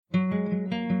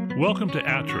Welcome to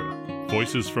ATTRA,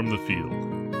 Voices from the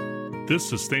Field. This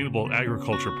Sustainable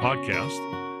Agriculture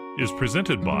podcast is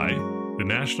presented by the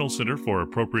National Center for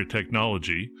Appropriate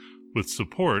Technology with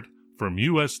support from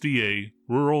USDA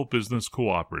Rural Business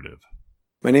Cooperative.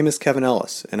 My name is Kevin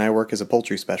Ellis, and I work as a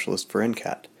poultry specialist for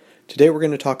NCAT. Today we're going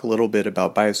to talk a little bit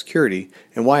about biosecurity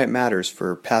and why it matters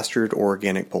for pastured or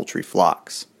organic poultry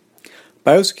flocks.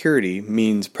 Biosecurity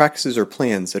means practices or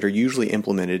plans that are usually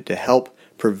implemented to help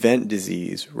prevent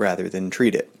disease rather than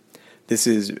treat it. This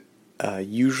is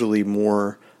usually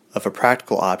more of a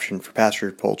practical option for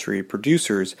pastured poultry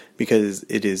producers because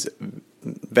it is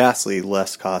vastly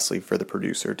less costly for the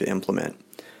producer to implement.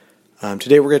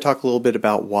 Today we're going to talk a little bit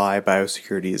about why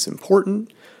biosecurity is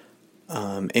important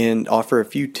and offer a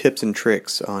few tips and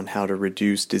tricks on how to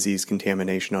reduce disease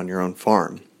contamination on your own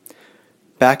farm.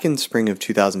 Back in spring of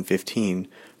 2015,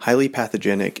 highly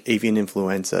pathogenic avian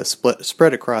influenza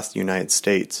spread across the United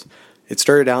States. It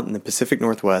started out in the Pacific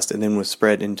Northwest and then was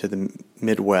spread into the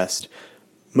Midwest,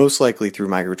 most likely through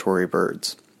migratory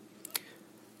birds.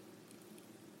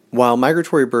 While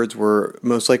migratory birds were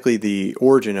most likely the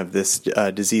origin of this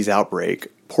disease outbreak,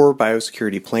 poor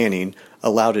biosecurity planning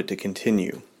allowed it to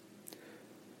continue.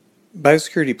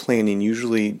 Biosecurity planning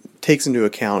usually takes into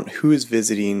account who is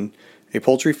visiting a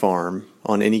poultry farm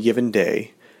on any given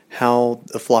day, how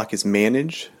the flock is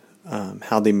managed,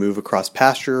 how they move across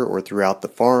pasture or throughout the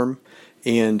farm,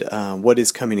 and what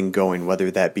is coming and going, whether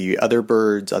that be other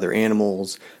birds, other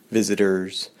animals,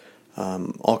 visitors,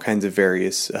 all kinds of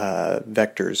various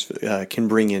vectors can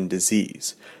bring in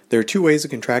disease. There are two ways to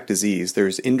contract disease.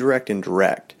 There's indirect and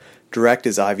direct. Direct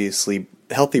is obviously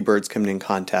healthy birds coming in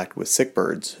contact with sick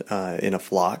birds in a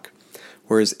flock,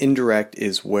 whereas indirect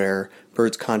is where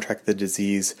birds contract the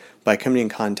disease by coming in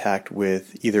contact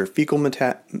with either fecal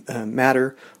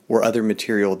matter or other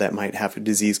material that might have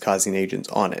disease-causing agents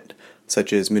on it,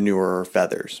 such as manure or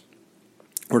feathers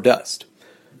or dust.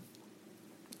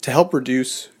 To help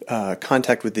reduce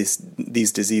contact with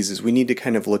these diseases, we need to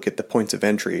kind of look at the points of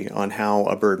entry on how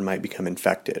a bird might become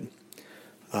infected.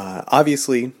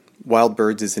 Obviously, wild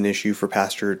birds is an issue for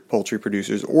pastured poultry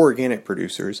producers or organic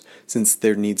producers since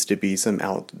there needs to be some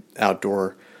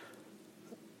outdoor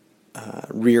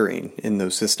rearing in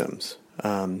those systems.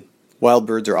 Wild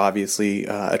birds are obviously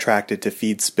attracted to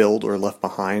feed spilled or left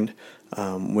behind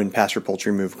when pastured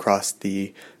poultry move across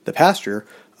the pasture,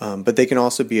 but they can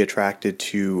also be attracted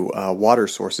to water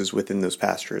sources within those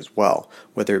pastures as well,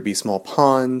 whether it be small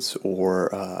ponds or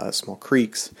small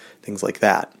creeks, things like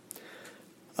that.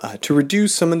 To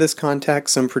reduce some of this contact,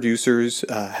 some producers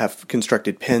have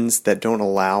constructed pens that don't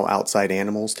allow outside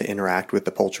animals to interact with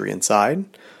the poultry inside.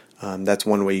 That's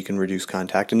one way you can reduce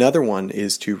contact. Another one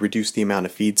is to reduce the amount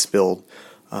of feed spilled.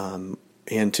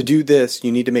 And to do this,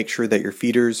 you need to make sure that your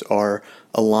feeders are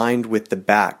aligned with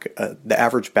the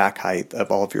average back height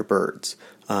of all of your birds.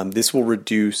 This will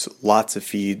reduce lots of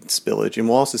feed spillage and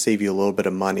will also save you a little bit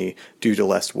of money due to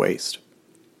less waste.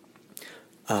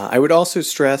 I would also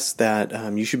stress that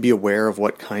you should be aware of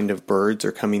what kind of birds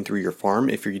are coming through your farm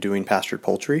if you're doing pastured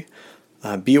poultry.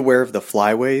 Be aware of the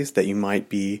flyways that you might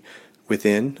be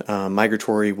within.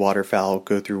 Migratory waterfowl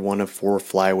go through one of 4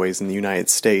 flyways in the United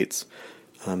States.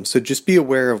 So just be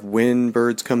aware of when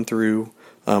birds come through,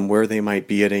 where they might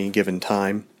be at any given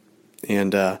time,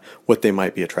 and what they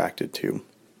might be attracted to.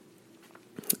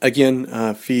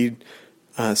 Again, feed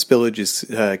spillage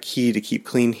is key to keep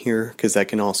clean here because that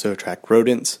can also attract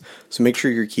rodents. So make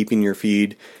sure you're keeping your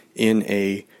feed in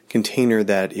a container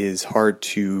that is hard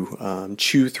to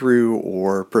chew through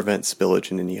or prevent spillage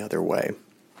in any other way.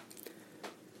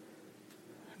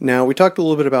 Now, we talked a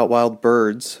little bit about wild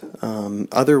birds.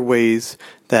 Other ways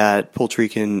that poultry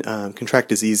can contract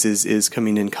diseases is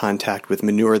coming in contact with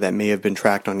manure that may have been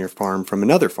tracked on your farm from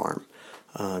another farm.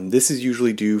 This is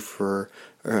usually due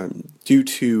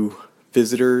to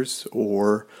visitors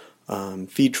or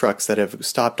feed trucks that have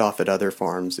stopped off at other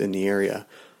farms in the area.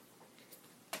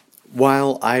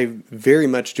 While I very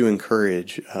much do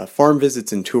encourage farm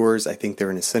visits and tours, I think they're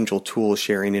an essential tool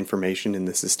sharing information in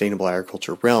the sustainable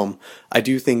agriculture realm. I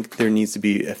do think there needs to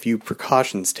be a few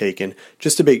precautions taken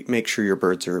just to make sure your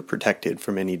birds are protected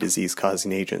from any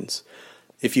disease-causing agents.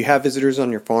 If you have visitors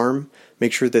on your farm,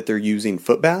 make sure that they're using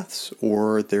foot baths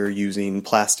or they're using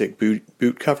plastic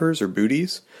boot covers or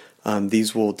booties.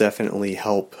 These will definitely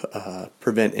help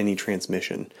prevent any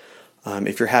transmission.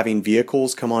 If you're having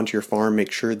vehicles come onto your farm,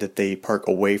 make sure that they park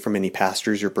away from any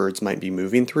pastures your birds might be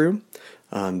moving through.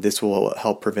 This will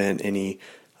help prevent any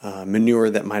manure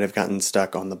that might have gotten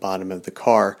stuck on the bottom of the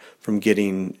car from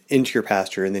getting into your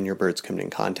pasture and then your birds coming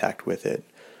in contact with it.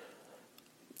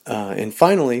 And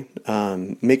finally,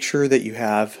 make sure that you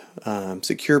have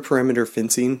secure perimeter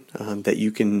fencing, that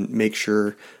you can make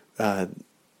sure that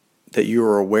you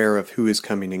are aware of who is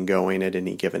coming and going at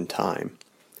any given time.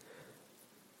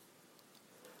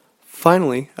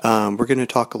 Finally, we're going to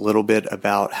talk a little bit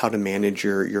about how to manage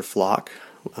your flock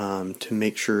to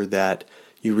make sure that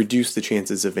you reduce the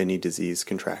chances of any disease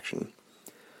contraction.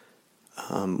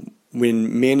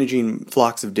 When managing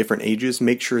flocks of different ages,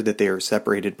 make sure that they are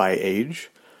separated by age.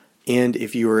 And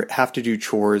if you have to do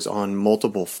chores on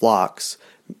multiple flocks,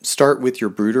 start with your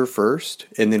brooder first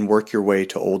and then work your way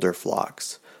to older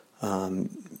flocks.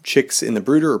 Chicks in the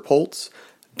brooder or poults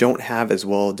don't have as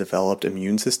well developed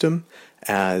immune system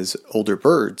as older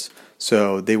birds,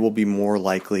 so they will be more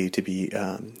likely to be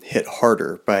hit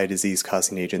harder by a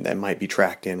disease-causing agent that might be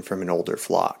tracked in from an older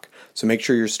flock. So make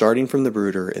sure you're starting from the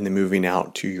brooder and then moving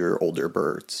out to your older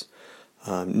birds.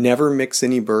 Never mix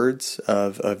any birds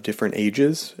of different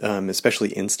ages,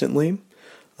 especially instantly.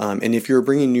 And if you're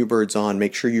bringing new birds on,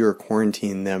 make sure you're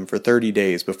quarantining them for 30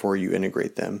 days before you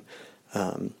integrate them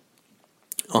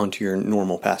onto your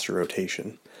normal pasture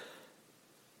rotation.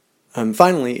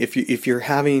 Finally, if you're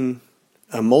having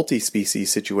a multi-species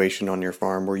situation on your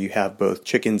farm where you have both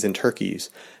chickens and turkeys,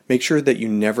 make sure that you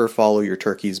never follow your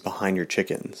turkeys behind your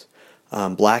chickens.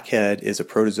 Blackhead is a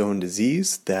protozoan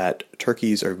disease that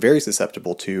turkeys are very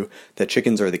susceptible to, that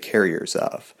chickens are the carriers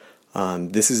of.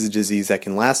 This is a disease that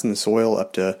can last in the soil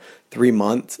up to 3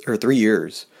 months or 3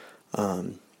 years,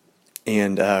 and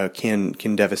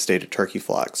can devastate a turkey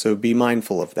flock. So be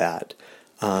mindful of that.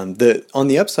 On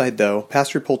the upside, though,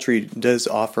 pasture poultry does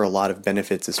offer a lot of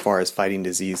benefits as far as fighting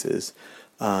diseases.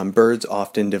 Birds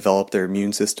often develop their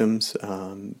immune systems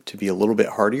to be a little bit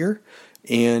hardier,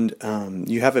 and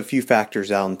you have a few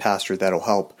factors out in pasture that'll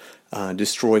help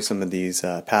destroy some of these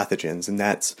pathogens, and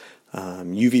that's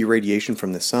UV radiation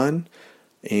from the sun,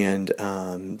 and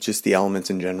just the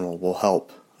elements in general will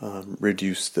help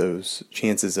reduce those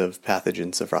chances of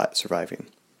pathogens surviving.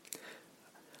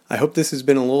 I hope this has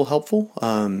been a little helpful.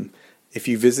 If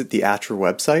you visit the ATTRA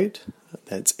website,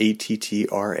 that's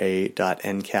attra.ncat.org,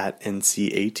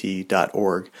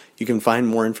 you can find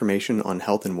more information on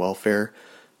health and welfare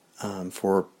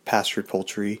for pastured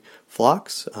poultry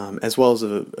flocks, as well as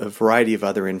a variety of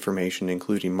other information,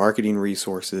 including marketing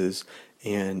resources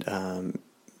and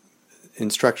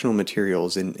instructional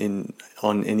materials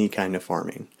on any kind of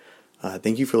farming.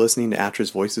 Thank you for listening to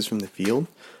ATTRA's Voices from the Field.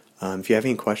 If you have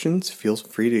any questions, feel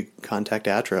free to contact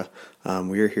ATTRA.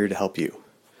 We are here to help you.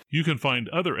 You can find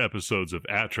other episodes of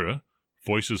ATTRA,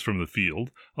 Voices from the Field,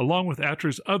 along with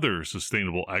ATTRA's other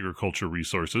sustainable agriculture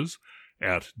resources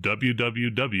at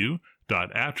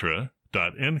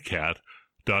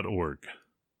www.attra.ncat.org.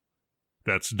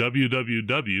 That's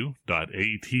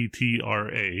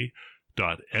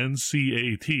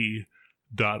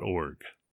www.attra.ncat.org.